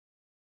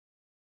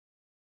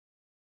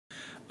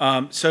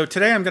So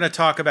today I'm going to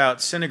talk about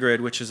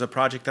CineGrid, which is a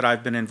project that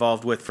I've been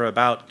involved with for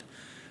about,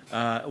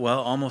 well,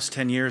 almost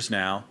 10 years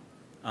now.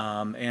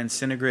 And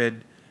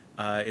CineGrid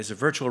is a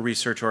virtual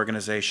research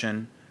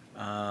organization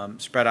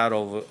spread out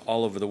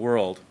all over the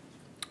world.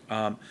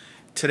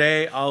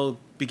 Today I'll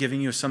be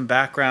giving you some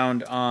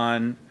background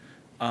on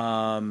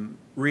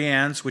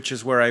REANNZ, which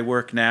is where I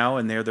work now,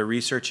 and they're the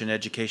Research and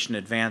Education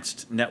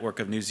Advanced Network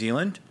of New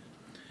Zealand.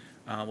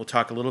 We'll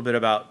talk a little bit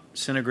about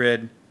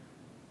CineGrid.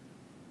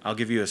 I'll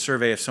give you a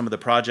survey of some of the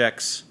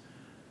projects,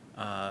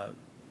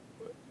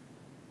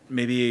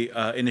 maybe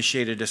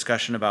initiate a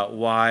discussion about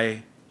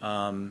why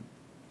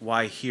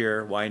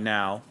here, why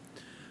now.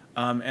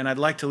 And I'd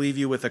like to leave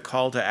you with a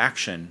call to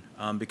action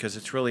because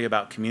it's really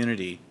about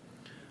community.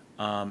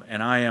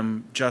 And I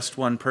am just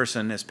one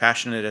person, as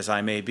passionate as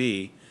I may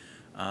be.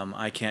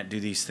 I can't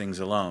do these things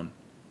alone.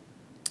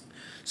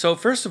 So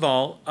first of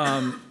all,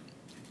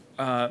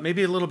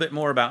 maybe a little bit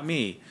more about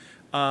me.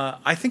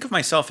 I think of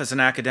myself as an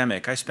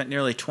academic. I spent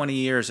nearly 20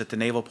 years at the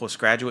Naval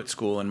Postgraduate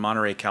School in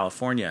Monterey,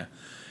 California.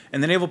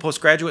 And the Naval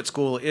Postgraduate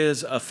School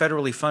is a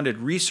federally funded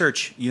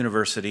research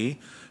university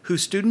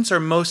whose students are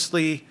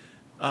mostly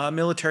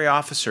military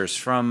officers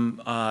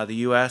from the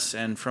U.S.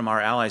 and from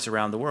our allies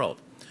around the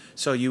world.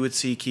 So you would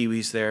see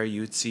Kiwis there, you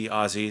would see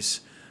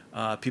Aussies,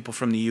 people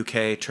from the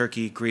UK,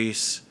 Turkey,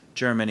 Greece,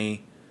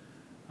 Germany,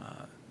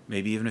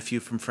 maybe even a few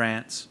from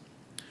France.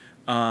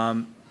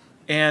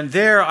 And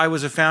there I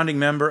was a founding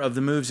member of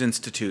the MOVES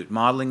Institute,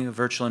 Modeling of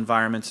Virtual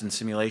Environments and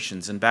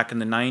Simulations. And back in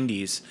the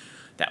 90s,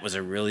 that was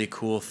a really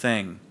cool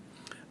thing.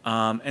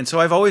 And so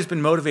I've always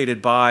been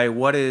motivated by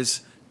what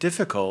is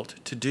difficult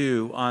to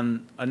do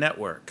on a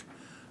network.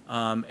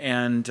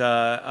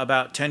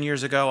 About 10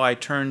 years ago, I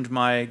turned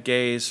my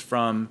gaze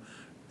from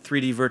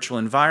 3D virtual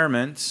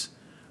environments,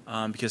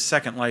 because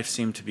Second Life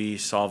seemed to be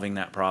solving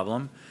that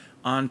problem,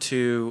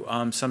 onto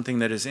something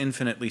that is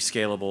infinitely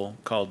scalable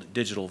called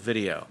digital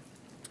video.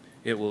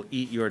 It will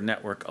eat your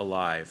network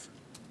alive.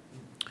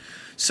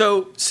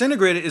 So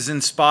CineGrid is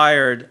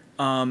inspired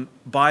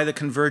by the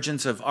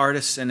convergence of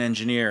artists and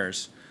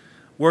engineers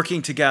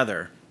working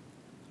together.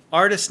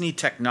 Artists need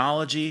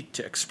technology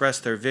to express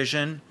their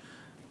vision,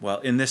 well,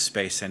 in this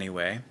space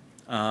anyway.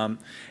 And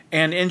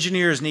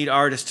engineers need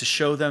artists to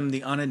show them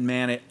the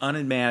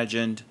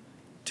unimagined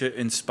to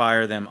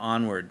inspire them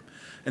onward.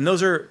 And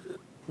those are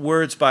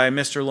words by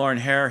Mr. Lauren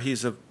Hare.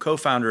 He's a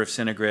co-founder of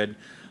CineGrid,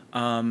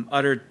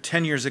 uttered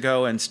 10 years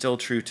ago and still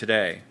true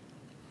today.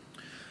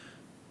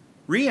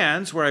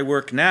 REANNZ, where I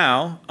work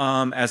now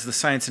as the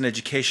Science and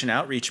Education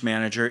Outreach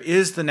Manager,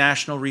 is the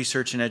National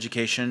Research and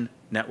Education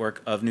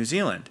Network of New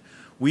Zealand.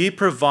 We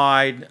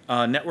provide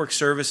network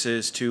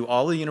services to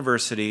all the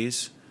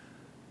universities,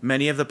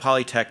 many of the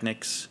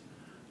polytechnics,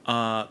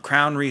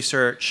 Crown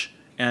Research,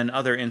 and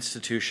other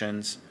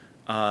institutions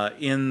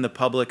in the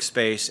public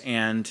space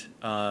and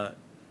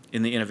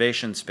in the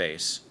innovation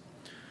space.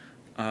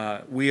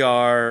 We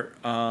are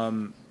a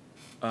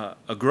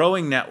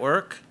growing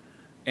network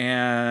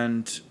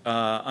and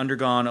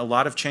undergone a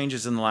lot of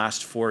changes in the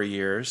last 4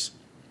 years,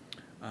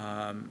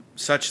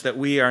 such that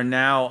we are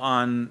now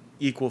on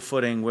equal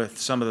footing with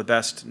some of the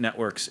best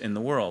networks in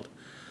the world.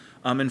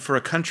 And for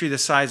a country the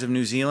size of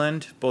New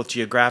Zealand, both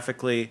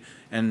geographically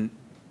and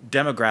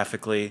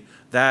demographically,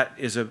 that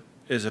is a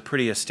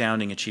pretty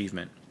astounding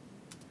achievement.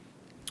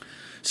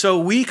 So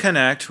we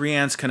connect,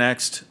 REANNZ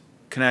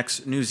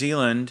connects New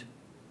Zealand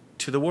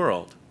to the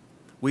world.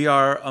 We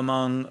are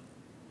among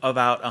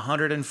about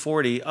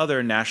 140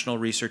 other national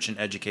research and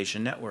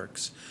education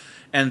networks.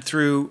 And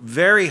through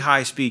very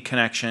high-speed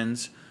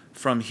connections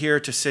from here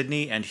to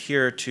Sydney and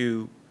here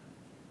to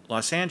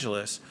Los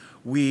Angeles,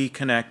 we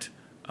connect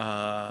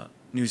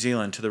New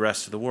Zealand to the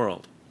rest of the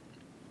world.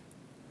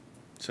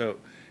 So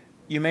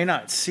you may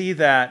not see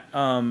that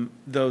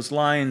those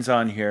lines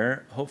on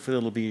here. Hopefully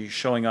it'll be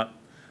showing up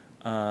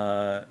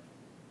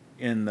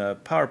in the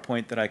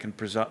PowerPoint that I can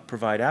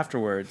provide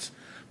afterwards.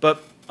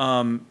 But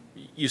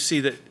you see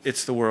that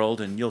it's the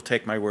world, and you'll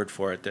take my word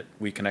for it that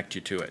we connect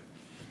you to it.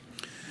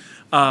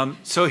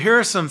 So here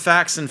are some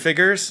facts and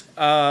figures.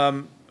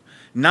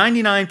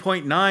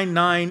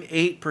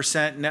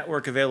 99.998%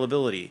 network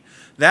availability.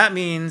 That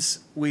means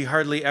we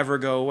hardly ever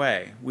go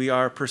away. We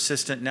are a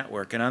persistent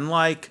network. And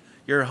unlike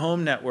your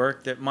home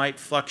network that might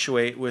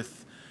fluctuate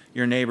with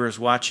your neighbors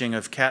watching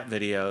of cat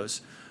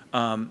videos,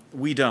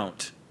 we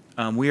don't.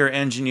 We are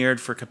engineered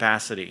for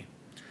capacity.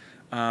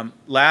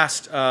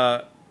 Last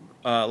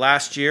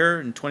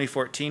year, in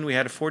 2014, we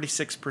had a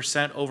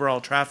 46%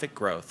 overall traffic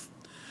growth.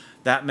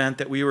 That meant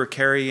that we were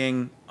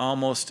carrying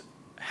almost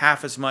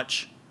half as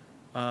much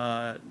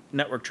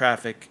network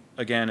traffic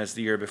again as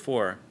the year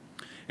before.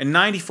 And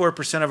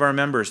 94% of our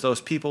members,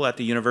 those people at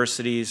the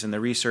universities and the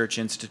research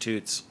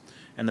institutes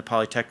and the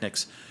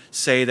polytechnics,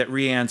 say that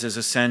REANNZ is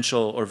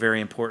essential or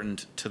very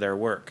important to their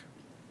work.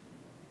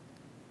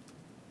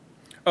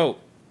 Oh,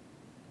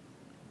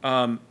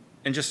 and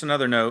just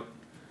another note,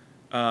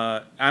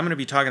 I'm going to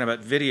be talking about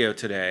video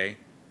today,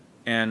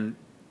 and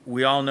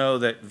we all know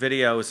that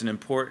video is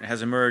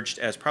has emerged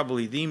as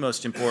probably the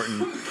most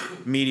important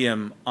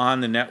medium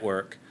on the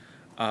network.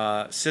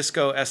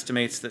 Cisco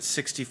estimates that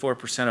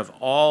 64% of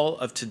all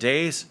of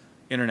today's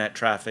internet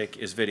traffic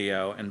is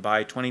video, and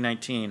by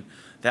 2019,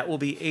 that will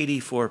be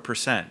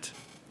 84%.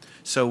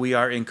 So we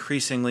are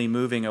increasingly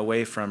moving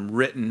away from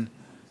written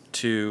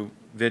to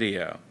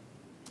video.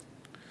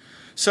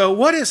 So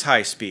what is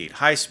high speed?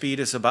 High speed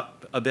is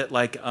about a bit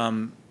like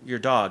your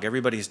dog.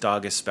 Everybody's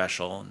dog is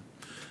special.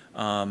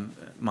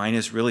 Mine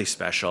is really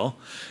special.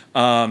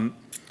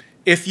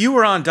 If you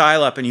were on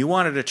dial-up and you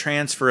wanted to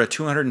transfer a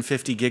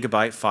 250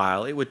 gigabyte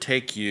file, it would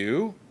take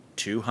you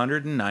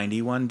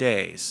 291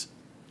 days.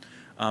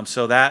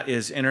 So that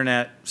is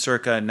internet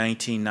circa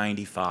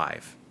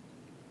 1995.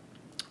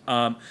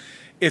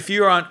 If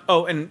you're on,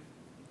 oh, and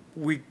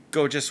we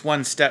go just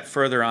one step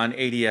further on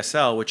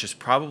ADSL, which is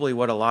probably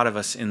what a lot of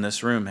us in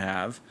this room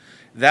have.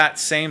 That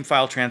same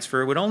file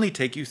transfer would only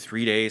take you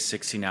 3 days,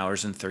 16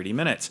 hours, and 30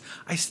 minutes.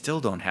 I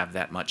still don't have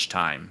that much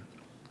time.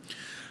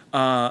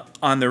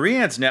 On the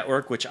REANNZ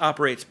network, which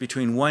operates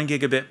between 1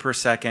 gigabit per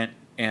second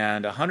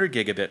and 100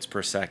 gigabits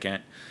per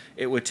second,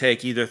 it would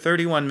take either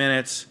 31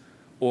 minutes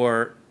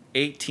or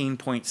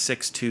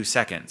 18.62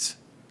 seconds.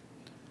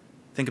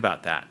 Think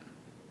about that.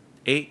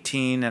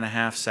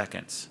 18.5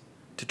 seconds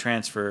to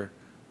transfer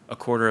a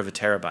quarter of a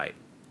terabyte.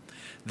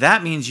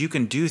 That means you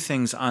can do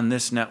things on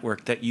this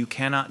network that you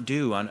cannot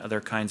do on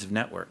other kinds of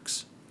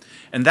networks.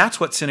 And that's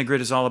what CineGrid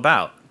is all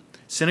about.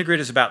 CineGrid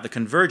is about the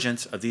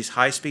convergence of these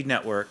high-speed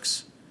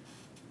networks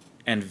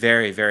and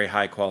very, very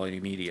high-quality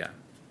media.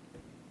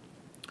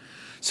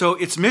 So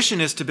its mission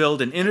is to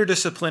build an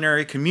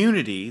interdisciplinary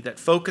community that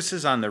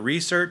focuses on the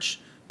research,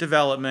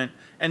 development,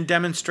 and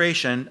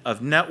demonstration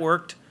of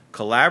networked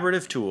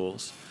collaborative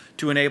tools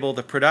to enable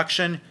the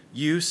production,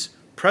 use,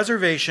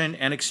 preservation,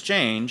 and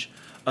exchange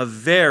of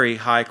very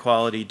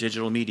high-quality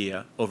digital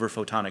media over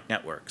photonic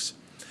networks.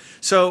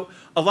 So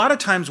a lot of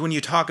times when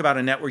you talk about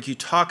a network, you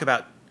talk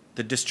about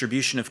the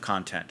distribution of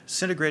content.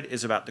 CineGrid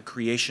is about the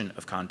creation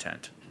of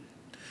content.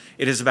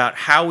 It is about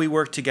how we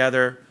work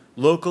together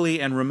locally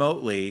and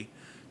remotely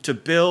to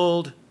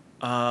build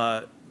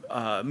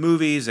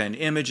movies and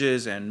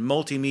images and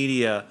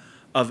multimedia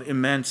of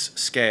immense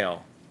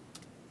scale.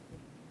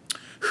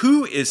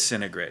 Who is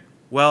CineGrid?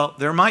 Well,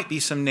 there might be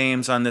some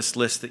names on this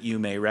list that you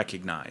may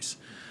recognize.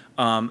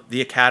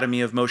 The Academy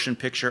of Motion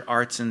Picture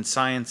Arts and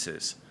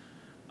Sciences,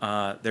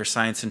 their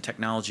Science and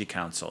Technology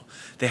Council.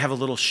 They have a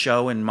little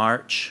show in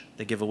March.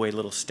 They give away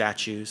little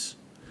statues.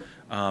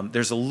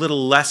 There's a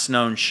little less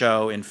known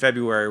show in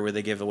February where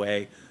they give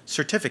away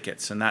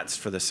certificates, and that's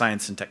for the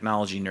science and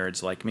technology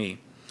nerds like me.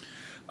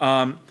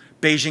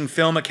 Beijing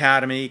Film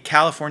Academy,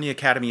 California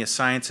Academy of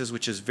Sciences,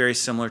 which is very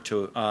similar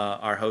to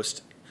our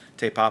host,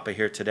 Te Papa,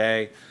 here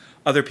today.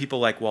 Other people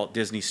like Walt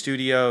Disney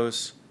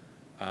Studios,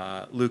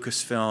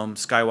 Lucasfilm,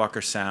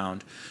 Skywalker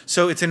Sound.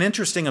 So it's an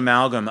interesting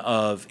amalgam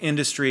of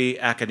industry,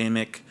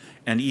 academic,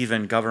 and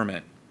even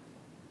government.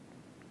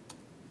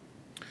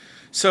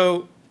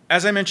 So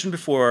as I mentioned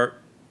before,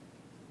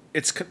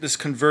 it's this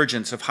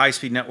convergence of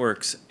high-speed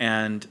networks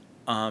and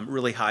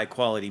really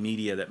high-quality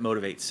media that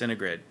motivates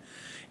CineGrid.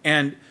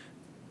 And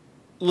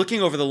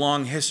looking over the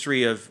long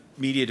history of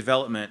media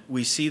development,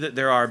 we see that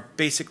there are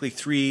basically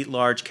three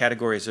large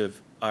categories of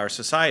our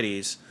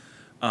societies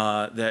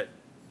that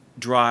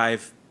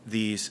drive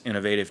these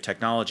innovative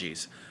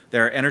technologies.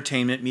 There are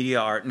entertainment, media,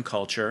 art, and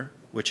culture,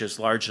 which is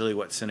largely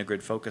what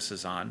CineGrid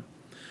focuses on.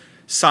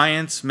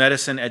 Science,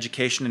 medicine,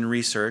 education, and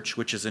research,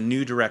 which is a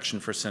new direction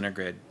for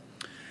CineGrid.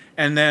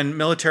 And then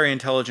military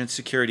intelligence,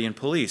 security, and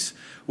police,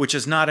 which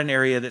is not an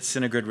area that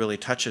CineGrid really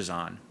touches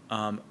on,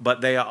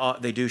 but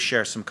they do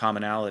share some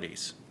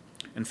commonalities.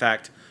 In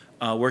fact,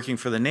 working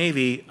for the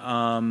Navy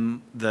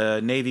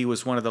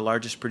was one of the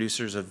largest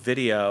producers of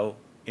video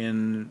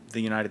in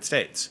the United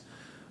States.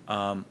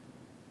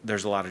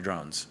 There's a lot of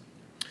drones.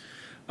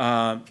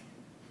 But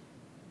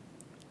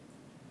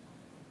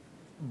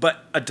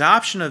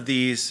adoption of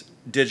these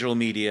digital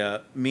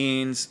media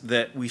means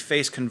that we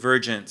face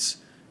convergence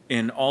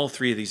in all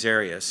three of these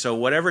areas. So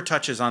whatever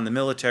touches on the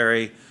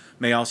military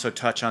may also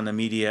touch on the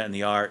media and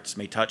the arts,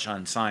 may touch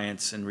on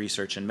science and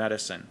research and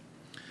medicine.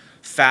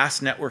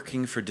 Fast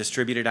networking for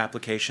distributed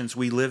applications.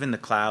 We live in the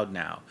cloud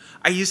now.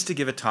 I used to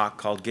give a talk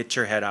called Get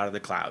Your Head Out of the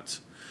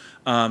Clouds.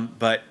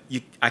 But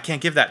I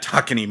can't give that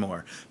talk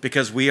anymore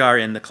because we are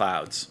in the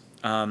clouds.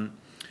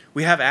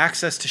 We have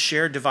access to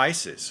shared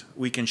devices.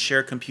 We can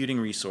share computing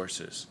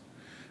resources.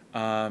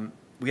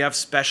 We have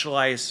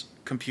specialized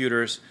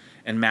computers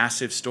and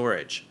massive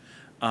storage.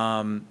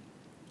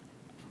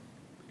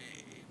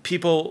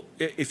 People,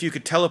 if you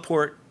could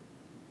teleport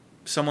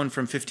someone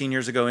from 15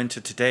 years ago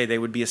into today, they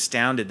would be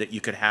astounded that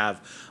you could have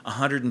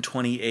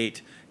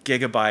 128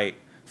 gigabyte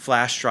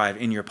flash drive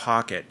in your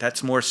pocket.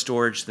 That's more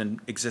storage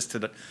than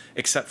existed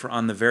except for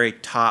on the very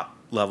top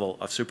level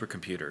of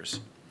supercomputers.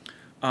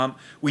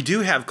 We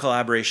do have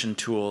collaboration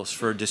tools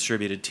for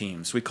distributed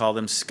teams. We call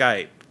them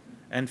Skype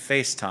and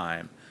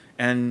FaceTime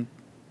and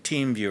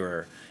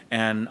TeamViewer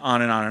and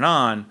on and on and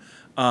on.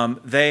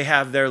 They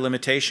have their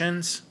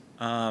limitations,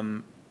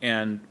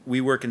 and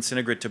we work in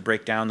CineGrid to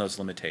break down those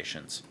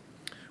limitations.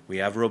 We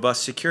have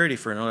robust security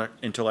for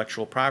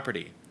intellectual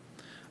property.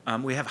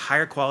 We have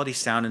higher quality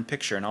sound and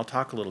picture, and I'll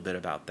talk a little bit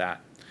about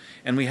that.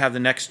 And we have the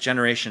next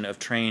generation of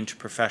trained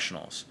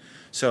professionals.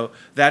 So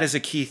that is a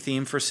key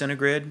theme for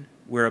CineGrid.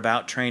 We're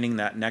about training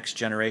that next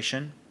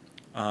generation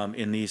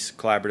in these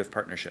collaborative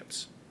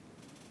partnerships.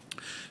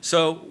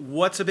 So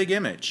what's a big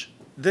image?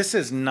 This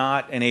is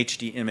not an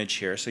HD image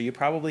here, so you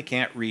probably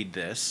can't read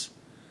this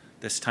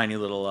tiny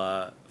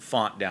little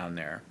font down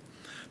there.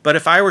 But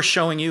if I were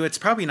showing you, it's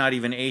probably not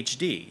even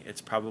HD.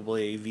 It's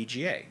probably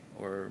VGA,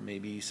 or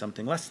maybe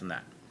something less than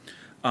that.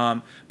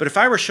 But if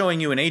I were showing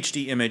you an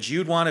HD image,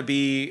 you'd want to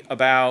be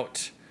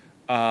about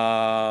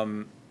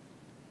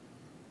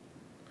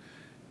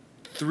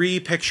 3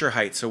 picture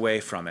heights away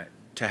from it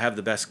to have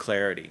the best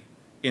clarity.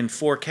 In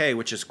 4K,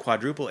 which is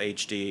quadruple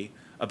HD,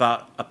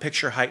 about a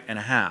picture height and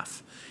a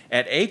half.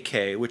 At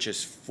 8K, which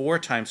is 4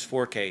 times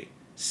 4K,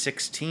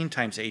 16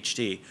 times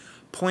HD,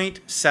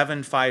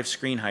 0.75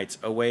 screen heights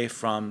away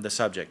from the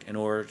subject in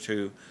order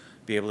to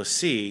be able to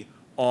see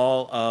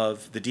all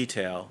of the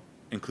detail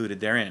included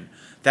therein.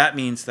 That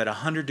means that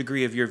 100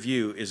 degree of your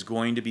view is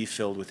going to be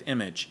filled with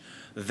image.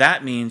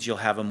 That means you'll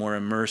have a more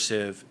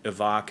immersive,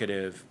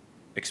 evocative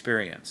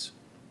experience.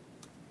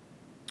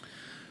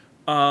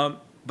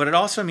 But it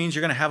also means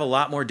you're going to have a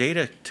lot more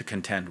data to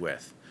contend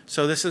with.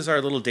 So this is our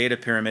little data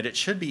pyramid. It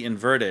should be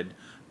inverted,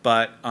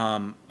 but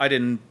I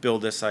didn't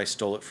build this. I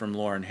stole it from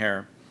Lauren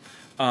Hare.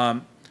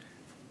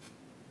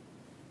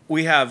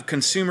 We have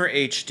consumer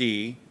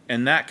HD,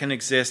 and that can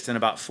exist in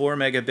about 4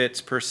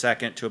 megabits per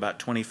second to about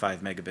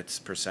 25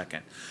 megabits per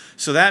second.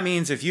 So that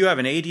means if you have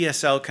an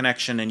ADSL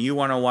connection and you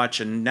want to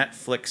watch a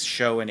Netflix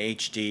show in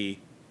HD,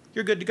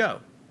 you're good to go.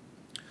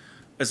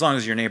 As long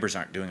as your neighbors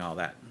aren't doing all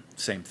that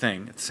same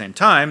thing at the same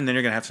time, then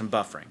you're going to have some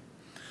buffering.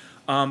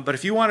 But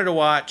if you wanted to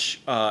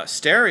watch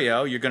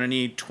stereo, you're going to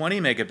need 20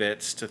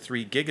 megabits to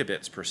 3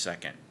 gigabits per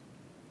second.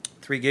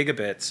 3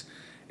 gigabits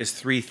is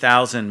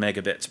 3,000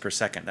 megabits per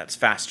second. That's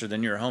faster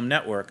than your home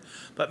network,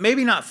 but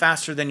maybe not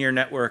faster than your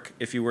network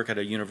if you work at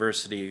a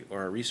university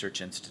or a research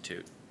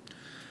institute.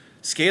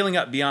 Scaling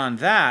up beyond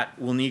that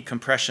will need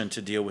compression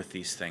to deal with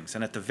these things.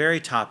 And at the very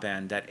top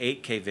end, that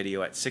 8K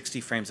video at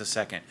 60 frames a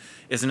second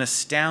is an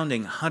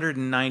astounding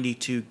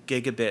 192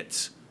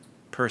 gigabits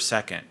per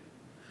second.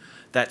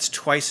 That's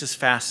twice as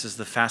fast as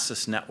the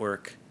fastest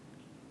network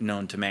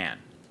known to man.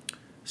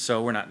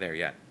 So we're not there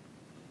yet.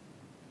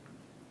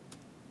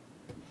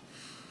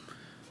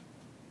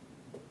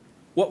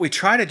 What we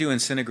try to do in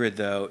CineGrid,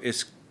 though,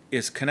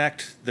 is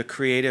connect the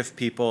creative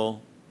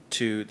people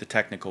to the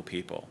technical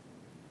people.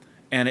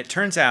 And it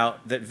turns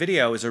out that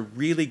video is a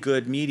really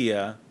good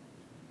media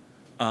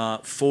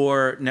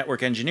for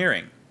network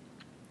engineering.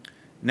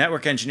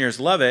 Network engineers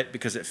love it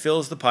because it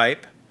fills the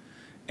pipe,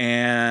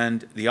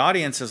 and the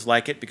audiences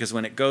like it because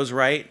when it goes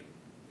right,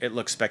 it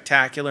looks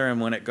spectacular,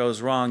 and when it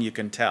goes wrong, you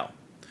can tell.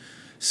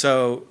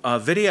 So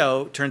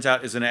video, turns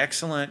out, is an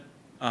excellent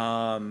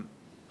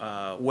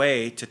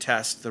way to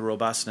test the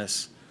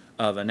robustness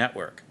of a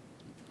network.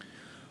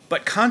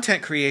 But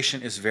content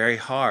creation is very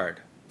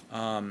hard.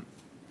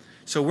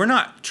 So we're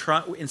not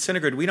in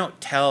CineGrid, we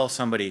don't tell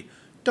somebody,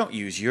 don't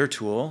use your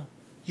tool,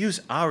 use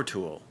our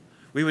tool.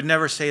 We would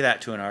never say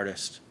that to an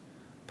artist,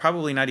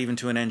 probably not even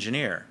to an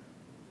engineer.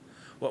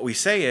 What we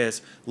say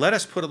is, let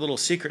us put a little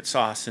secret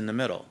sauce in the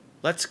middle.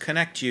 Let's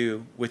connect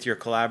you with your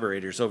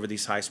collaborators over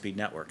these high-speed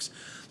networks.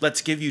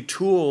 Let's give you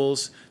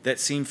tools that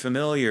seem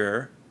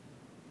familiar,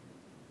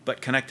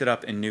 but connect it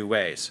up in new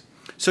ways.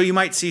 So you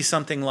might see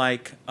something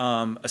like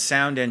a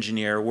sound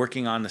engineer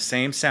working on the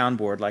same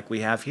soundboard like we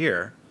have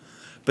here,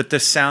 but the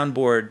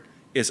soundboard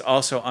is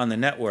also on the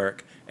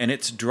network, and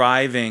it's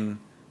driving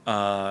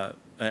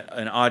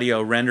an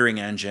audio rendering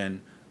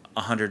engine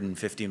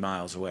 150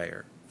 miles away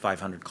or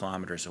 500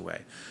 kilometers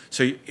away.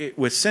 So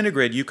with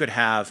CineGrid, you could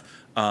have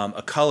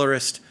a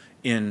colorist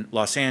in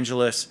Los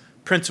Angeles,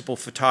 principal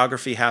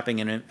photography happening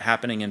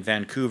in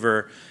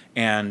Vancouver,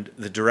 and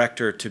the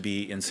director to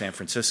be in San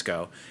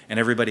Francisco, and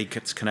everybody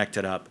gets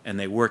connected up, and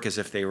they work as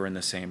if they were in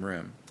the same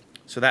room.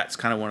 So that's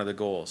kind of one of the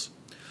goals.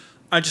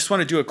 I just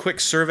want to do a quick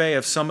survey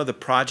of some of the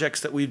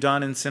projects that we've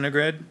done in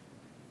CineGrid.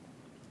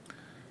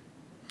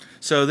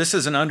 So this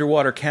is an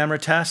underwater camera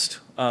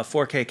test,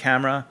 4K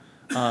camera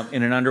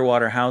in an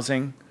underwater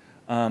housing,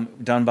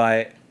 done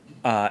by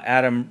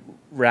Adam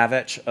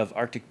Ravech of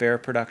Arctic Bear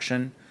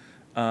Production.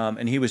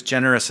 And he was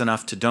generous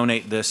enough to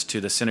donate this to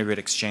the CineGrid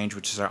Exchange,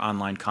 which is our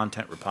online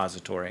content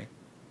repository.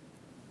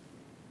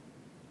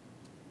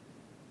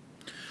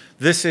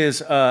 This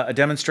is a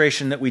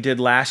demonstration that we did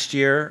last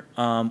year.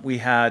 We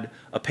had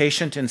a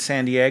patient in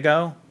San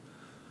Diego,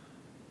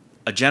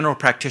 a general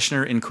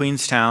practitioner in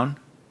Queenstown,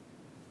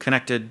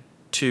 connected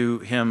to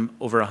him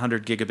over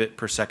 100 gigabit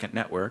per second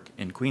network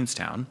in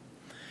Queenstown,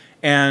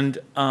 and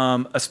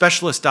a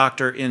specialist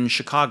doctor in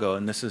Chicago,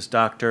 and this is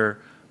Dr.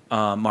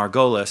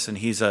 Margolis, and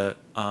he's a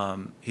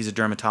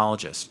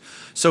dermatologist.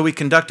 So we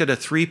conducted a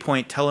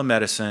 3-point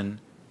telemedicine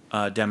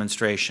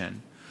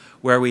demonstration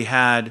where we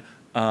had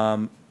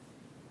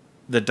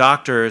the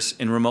doctors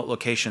in remote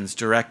locations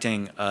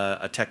directing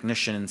a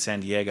technician in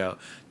San Diego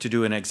to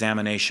do an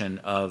examination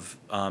of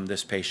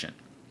this patient.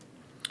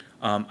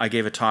 I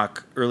gave a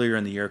talk earlier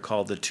in the year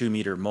called the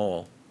 2-meter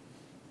mole,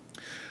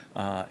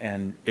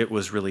 and it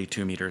was really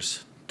 2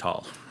 meters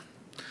tall.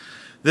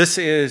 This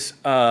is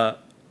a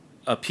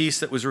piece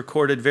that was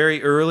recorded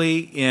very early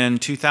in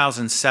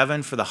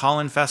 2007 for the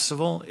Holland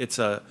Festival. It's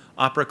an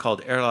opera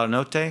called Er la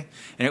Notte,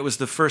 and it was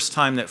the first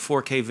time that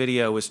 4K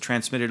video was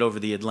transmitted over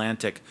the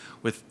Atlantic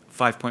with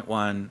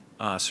 5.1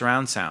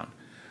 surround sound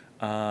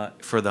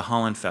for the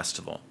Holland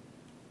Festival.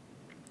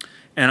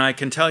 And I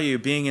can tell you,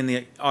 being in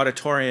the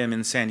auditorium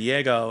in San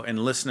Diego and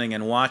listening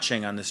and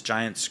watching on this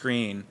giant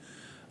screen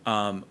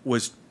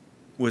was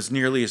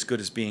nearly as good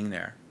as being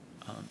there.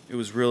 It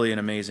was really an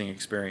amazing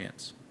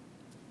experience.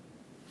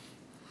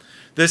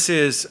 This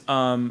is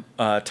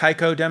a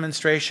Tycho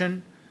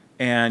demonstration,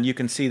 and you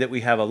can see that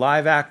we have a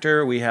live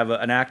actor, we have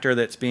an actor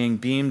that's being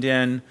beamed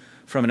in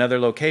from another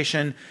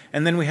location,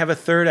 and then we have a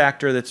third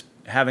actor that's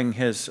having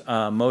his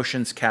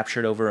motions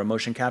captured over a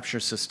motion capture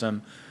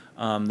system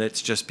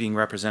that's just being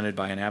represented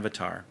by an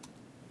avatar.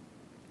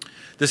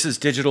 This is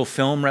digital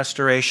film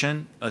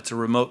restoration. It's a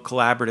remote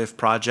collaborative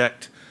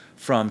project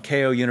from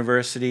Keio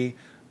University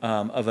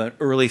of an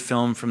early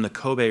film from the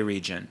Kobe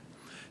region.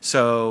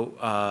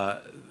 So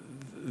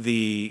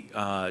the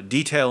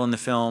detail in the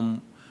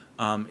film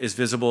is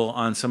visible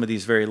on some of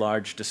these very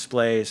large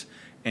displays,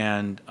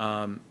 and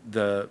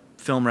the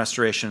film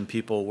restoration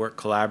people work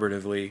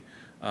collaboratively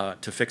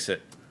to fix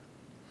it.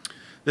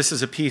 This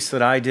is a piece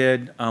that I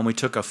did. We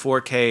took a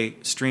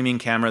 4K streaming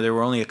camera. There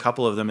were only a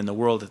couple of them in the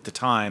world at the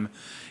time,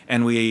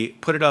 and we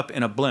put it up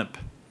in a blimp.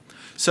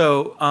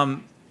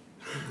 So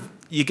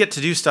you get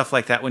to do stuff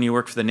like that when you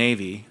work for the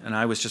Navy. And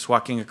I was just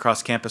walking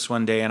across campus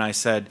one day, and I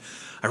said,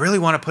 I really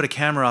want to put a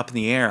camera up in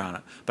the air on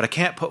it, but I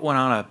can't put one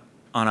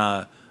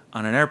on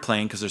an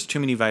airplane because there's too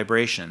many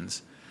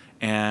vibrations.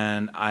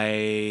 And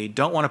I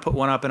don't want to put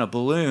one up in a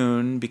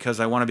balloon because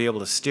I want to be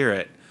able to steer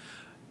it.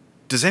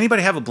 Does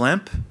anybody have a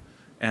blimp?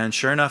 And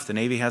sure enough, the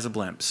Navy has a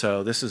blimp.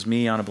 So this is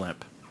me on a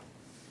blimp.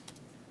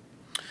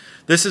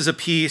 This is a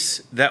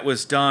piece that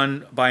was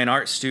done by an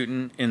art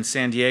student in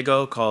San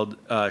Diego called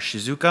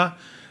Shizuka.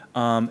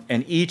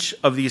 And each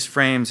of these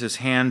frames is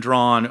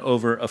hand-drawn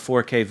over a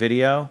 4K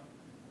video.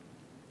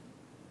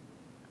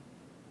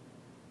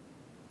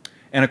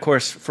 And of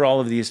course, for all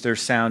of these,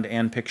 there's sound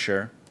and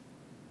picture.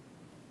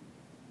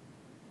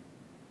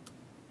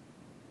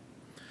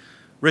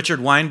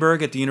 Richard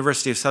Weinberg at the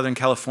University of Southern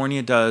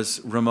California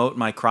does remote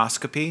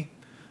microscopy,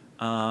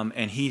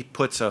 and he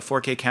puts a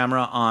 4K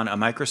camera on a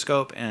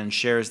microscope and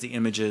shares the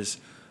images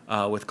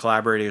with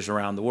collaborators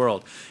around the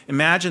world.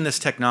 Imagine this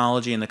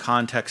technology in the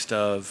context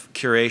of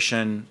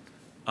curation,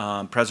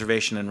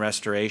 preservation, and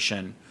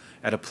restoration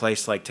at a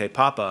place like Te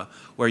Papa,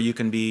 where you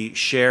can be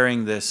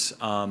sharing this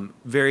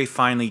very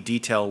finely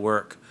detailed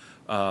work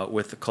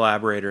with the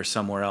collaborator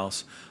somewhere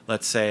else,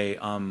 let's say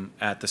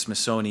at the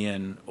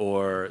Smithsonian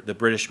or the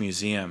British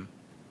Museum.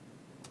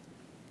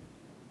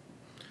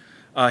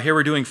 Here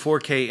we're doing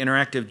 4K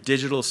interactive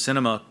digital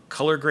cinema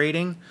color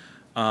grading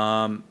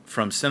from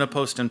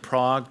Cinepost in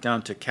Prague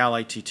down to Cal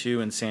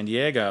IT2 in San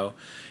Diego.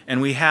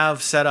 And we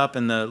have set up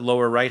in the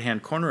lower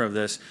right-hand corner of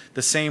this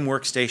the same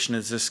workstation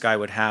as this guy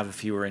would have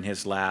if he were in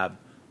his lab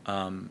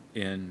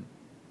in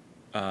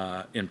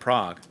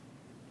Prague.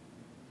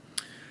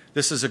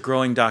 This is a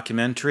growing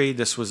documentary.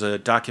 This was a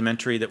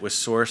documentary that was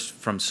sourced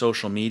from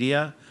social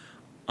media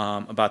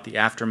about the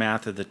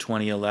aftermath of the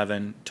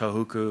 2011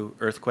 Tohoku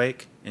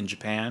earthquake in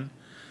Japan.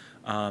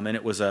 And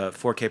it was a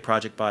 4K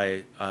project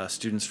by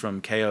students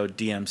from Keio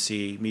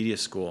DMC Media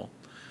School.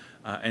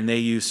 And they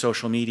used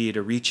social media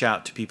to reach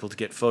out to people to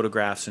get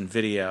photographs and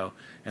video,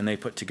 and they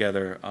put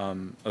together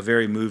a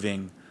very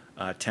moving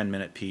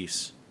 10-minute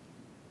piece.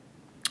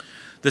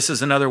 This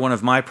is another one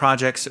of my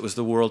projects. It was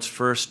the world's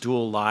first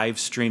dual live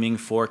streaming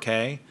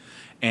 4K,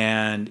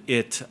 and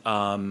it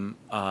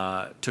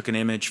took an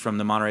image from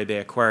the Monterey Bay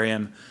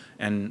Aquarium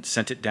and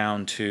sent it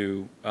down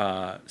to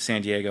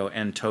San Diego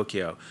and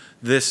Tokyo.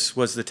 This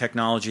was the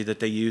technology that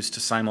they used to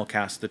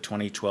simulcast the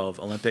 2012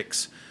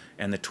 Olympics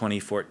and the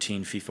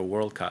 2014 FIFA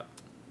World Cup.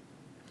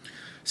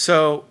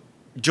 So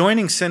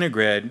joining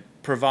CineGrid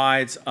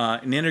provides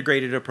an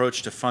integrated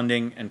approach to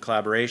funding and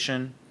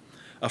collaboration,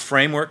 a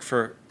framework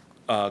for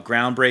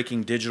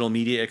groundbreaking digital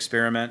media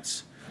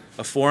experiments,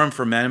 a forum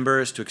for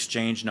members to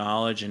exchange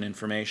knowledge and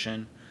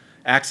information,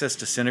 access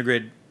to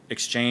CineGrid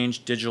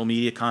Exchange digital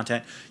media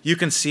content. You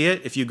can see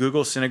it if you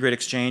Google CineGrid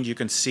Exchange. You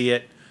can see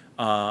it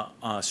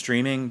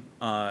streaming.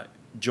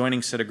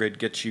 Joining CineGrid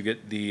gets you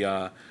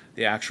the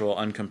actual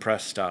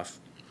uncompressed stuff,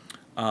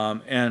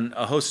 and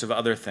a host of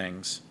other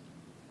things.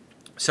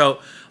 So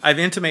I've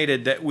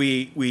intimated that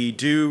we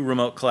do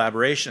remote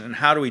collaboration, and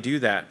how do we do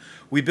that?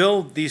 We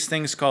build these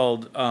things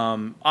called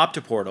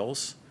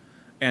optoportals,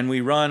 and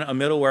we run a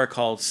middleware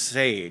called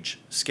SAGE,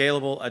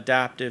 Scalable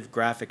Adaptive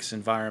Graphics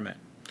Environment.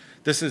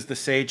 This is the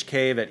SAGE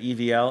cave at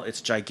EVL.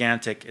 It's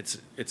gigantic. It's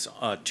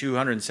a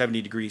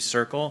 270-degree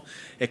circle.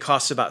 It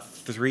costs about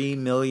 $3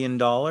 million.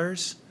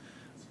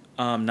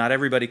 Not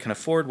everybody can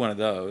afford one of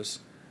those.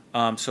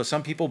 So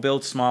some people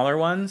build smaller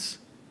ones,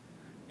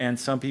 and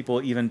some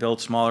people even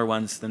build smaller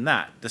ones than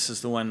that. This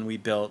is the one we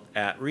built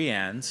at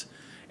REANNZ,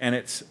 and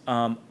it's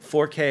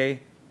 4K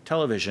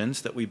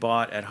televisions that we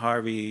bought at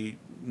Harvey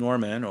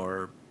Norman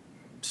or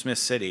Smith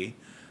City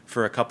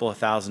for a couple of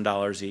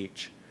 $1,000s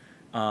each.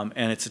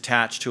 And it's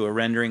attached to a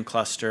rendering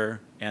cluster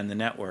and the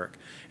network.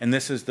 And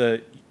this is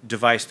the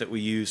device that we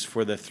use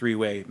for the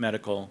three-way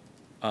medical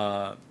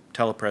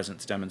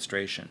telepresence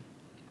demonstration.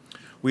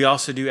 We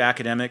also do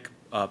academic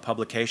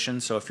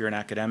publications. So if you're an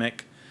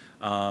academic,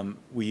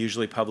 we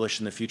usually publish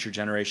in the Future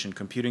Generation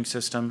Computing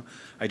System.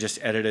 I just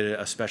edited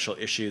a special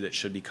issue that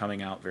should be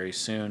coming out very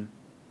soon.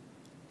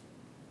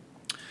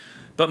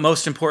 But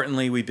most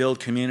importantly, we build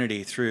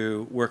community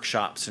through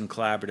workshops and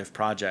collaborative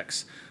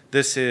projects.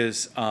 This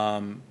is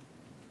a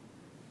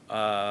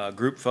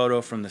group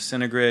photo from the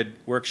CineGrid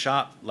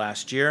workshop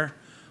last year.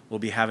 We'll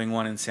be having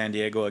one in San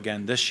Diego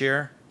again this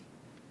year.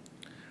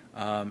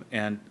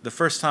 And the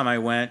first time I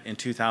went in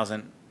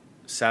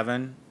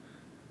 2007,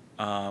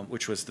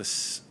 which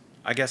was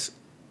I guess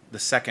the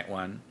second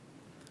one,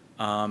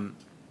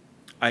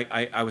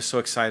 I was so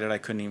excited I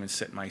couldn't even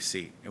sit in my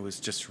seat. It was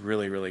just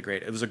really, really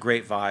great. It was a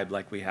great vibe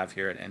like we have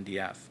here at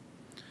NDF.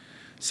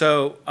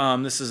 So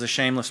this is a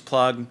shameless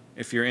plug.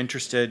 If you're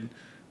interested,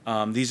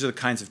 these are the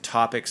kinds of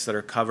topics that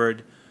are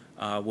covered.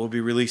 We'll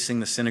be releasing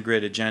the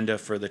CineGrid agenda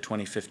for the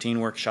 2015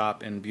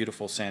 workshop in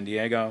beautiful San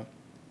Diego.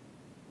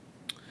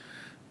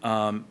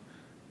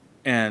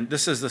 And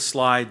this is the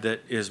slide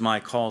that is my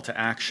call to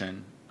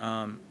action.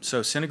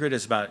 So CineGrid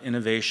is about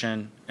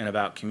innovation and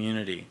about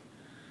community.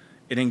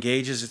 It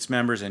engages its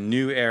members in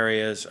new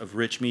areas of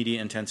rich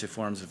media-intensive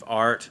forms of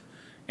art,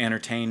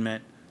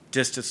 entertainment,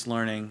 distance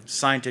learning,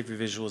 scientific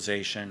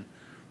visualization,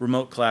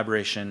 remote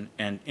collaboration,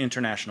 and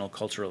international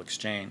cultural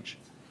exchange.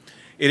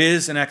 It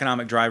is an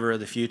economic driver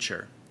of the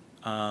future.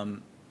 I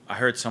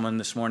heard someone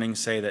this morning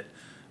say that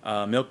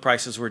milk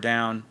prices were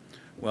down.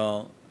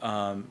 Well,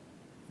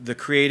 the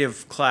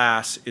creative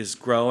class is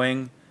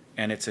growing,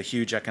 and it's a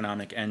huge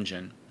economic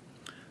engine.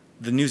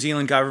 The New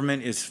Zealand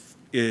government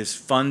is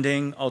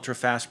funding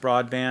ultra-fast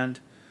broadband.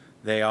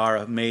 They are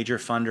a major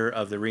funder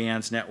of the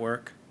REANNZ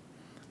network.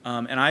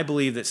 And I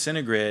believe that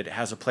CineGrid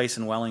has a place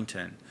in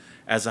Wellington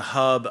as a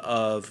hub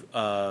of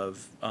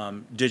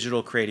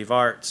digital creative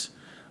arts,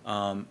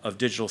 of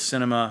digital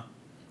cinema.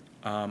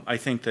 I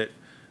think that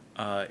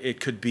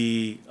it could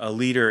be a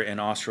leader in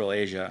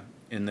Australasia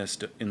in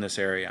this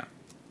area.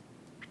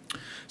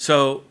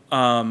 So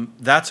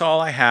that's all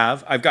I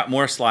have. I've got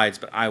more slides,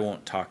 but I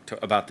won't talk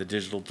about the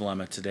digital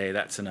dilemma today.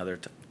 That's another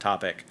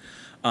topic.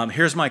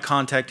 Here's my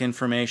contact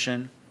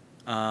information.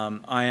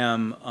 I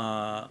am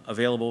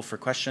available for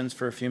questions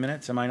for a few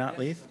minutes. Am I not,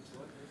 Leith?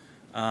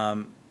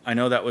 I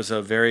know that was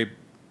a very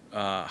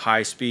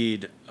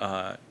high-speed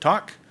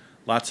talk,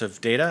 lots of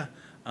data,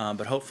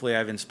 but hopefully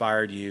I've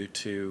inspired you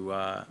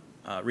to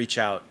reach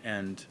out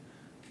and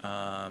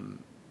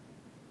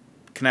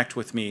connect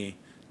with me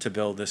to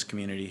build this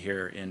community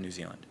here in New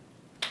Zealand.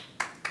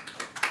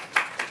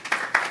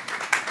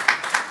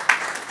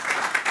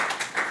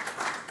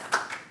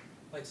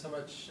 Thanks so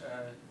much,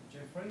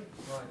 Jeffrey.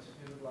 Right,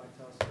 who would like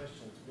to ask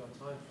questions? We've got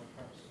time for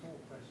perhaps 4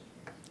 questions.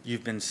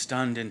 You've been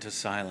stunned into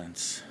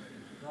silence.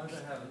 No, they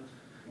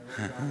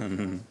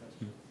haven't.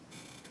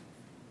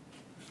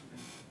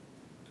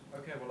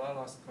 Okay, well,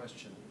 I'll ask the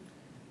question.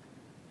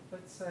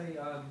 Let's say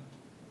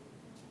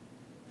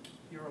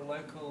you're a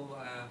local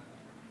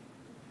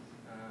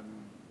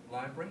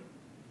library,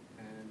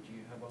 and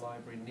you have a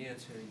library near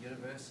to a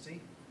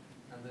university,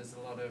 and there's a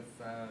lot of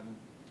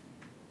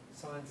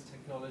science,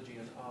 technology,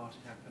 and art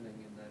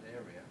happening in that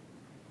area.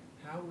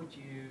 How would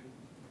you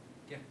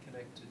get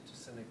connected to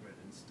CineGrid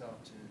and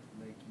start to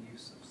make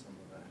use of some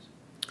of that?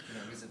 You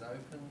know, is it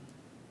open?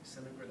 Is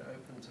CineGrid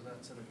open to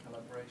that sort of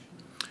collaboration?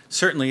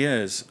 Certainly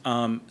is.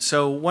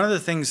 So one of the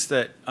things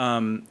that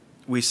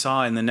we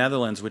saw in the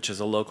Netherlands, which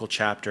is a local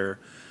chapter,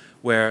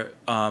 where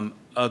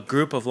a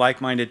group of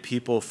like-minded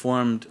people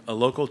formed a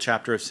local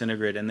chapter of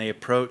CineGrid, and they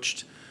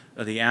approached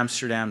the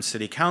Amsterdam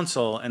City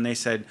Council, and they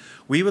said,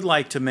 we would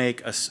like to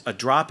make a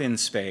drop-in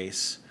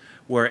space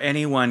where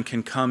anyone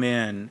can come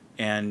in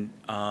and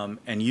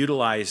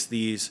utilize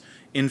these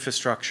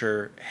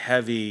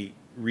infrastructure-heavy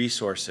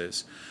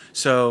resources.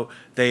 So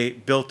they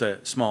built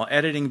a small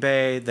editing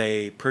bay,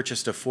 they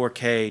purchased a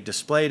 4K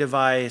display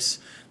device,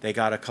 they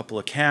got a couple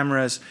of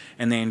cameras,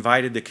 and they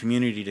invited the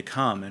community to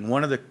come. And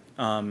one of the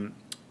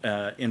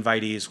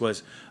invitees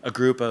was a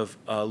group of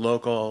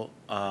local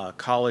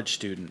college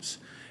students,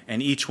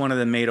 and each one of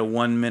them made a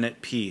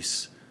 1-minute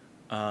piece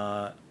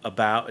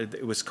about,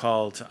 it was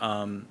called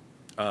 1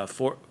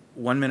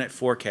 Minute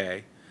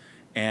 4K,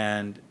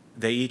 and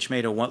they each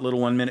made a little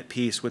 1-minute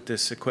piece with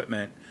this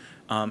equipment,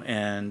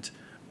 and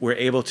were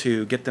able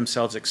to get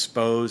themselves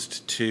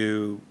exposed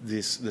to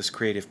this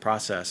creative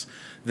process.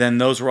 Then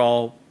those were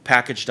all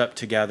packaged up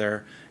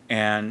together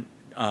and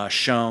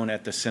shown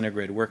at the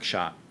CineGrid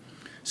workshop.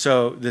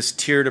 So this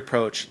tiered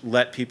approach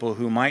let people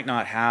who might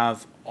not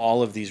have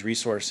all of these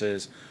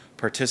resources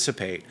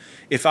participate.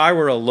 If I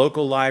were a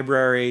local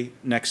library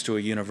next to a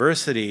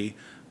university,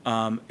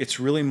 it's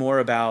really more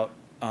about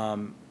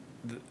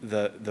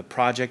the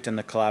project and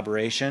the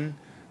collaboration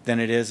than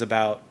it is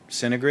about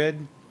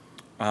CineGrid.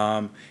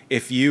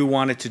 If you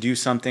wanted to do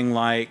something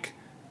like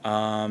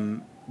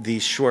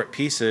these short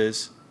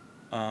pieces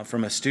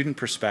from a student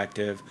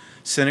perspective,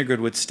 CineGrid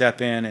would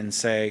step in and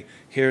say,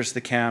 here's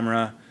the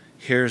camera,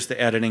 here's the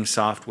editing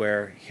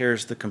software,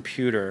 here's the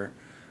computer,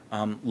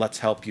 let's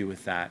help you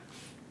with that.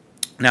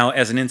 Now,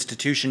 as an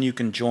institution, you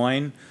can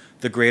join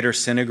the greater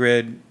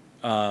CineGrid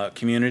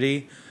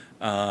community.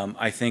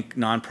 I think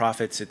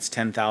nonprofits, it's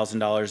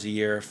 $10,000 a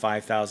year,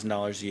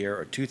 $5,000 a year,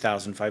 or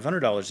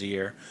 $2,500 a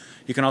year.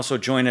 You can also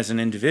join as an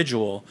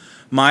individual.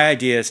 My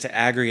idea is to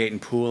aggregate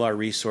and pool our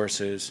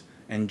resources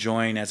and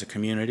join as a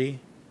community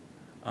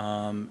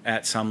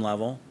at some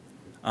level.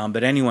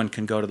 But anyone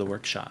can go to the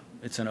workshop.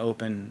 It's an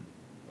open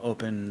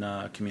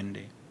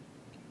community.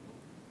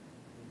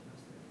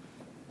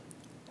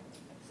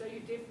 So you're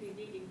definitely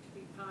needing to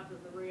be part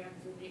of the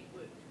REANNZ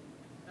network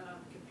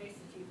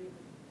capacity level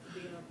to be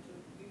able to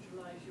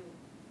utilize your...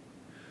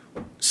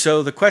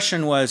 So the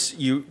question was,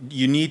 you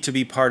need to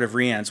be part of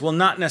REANNZ. Well,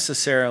 not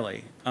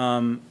necessarily.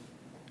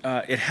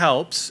 It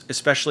helps,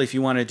 especially if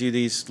you want to do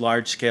these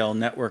large-scale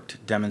networked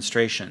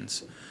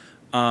demonstrations.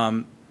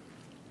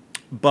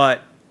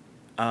 But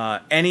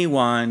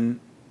anyone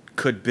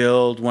could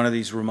build one of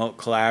these remote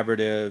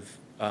collaborative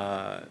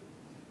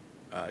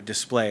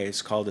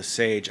displays called a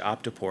Sage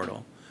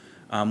Optoportal.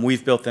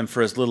 We've built them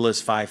for as little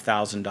as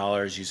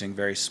 $5,000 using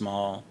very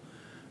small,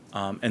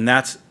 and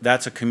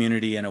that's a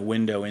community and a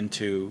window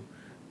into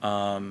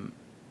a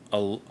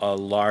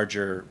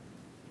larger,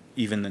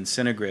 even than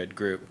CineGrid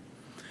group.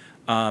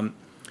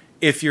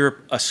 If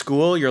you're a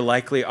school, you're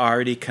likely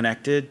already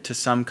connected to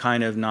some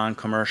kind of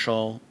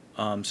non-commercial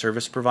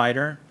service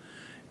provider,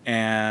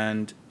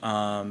 and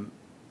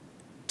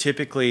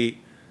typically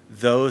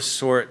those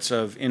sorts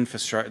of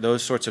infrastructure,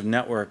 those sorts of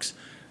networks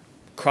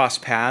cross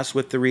paths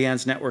with the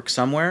REANNZ network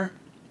somewhere,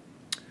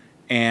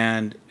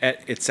 and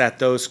it's at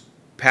those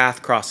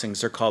path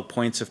crossings, they're called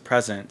points of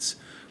presence,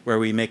 where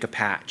we make a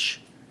patch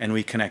and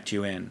we connect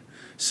you in.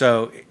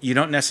 So you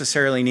don't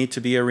necessarily need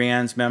to be a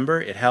REANNZ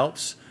member. It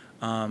helps,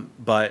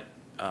 but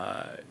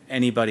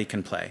anybody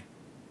can play.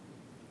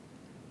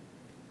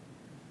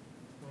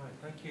 All right,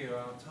 thank you.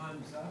 Our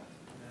time's up,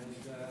 and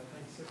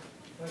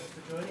thanks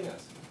for joining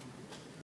us.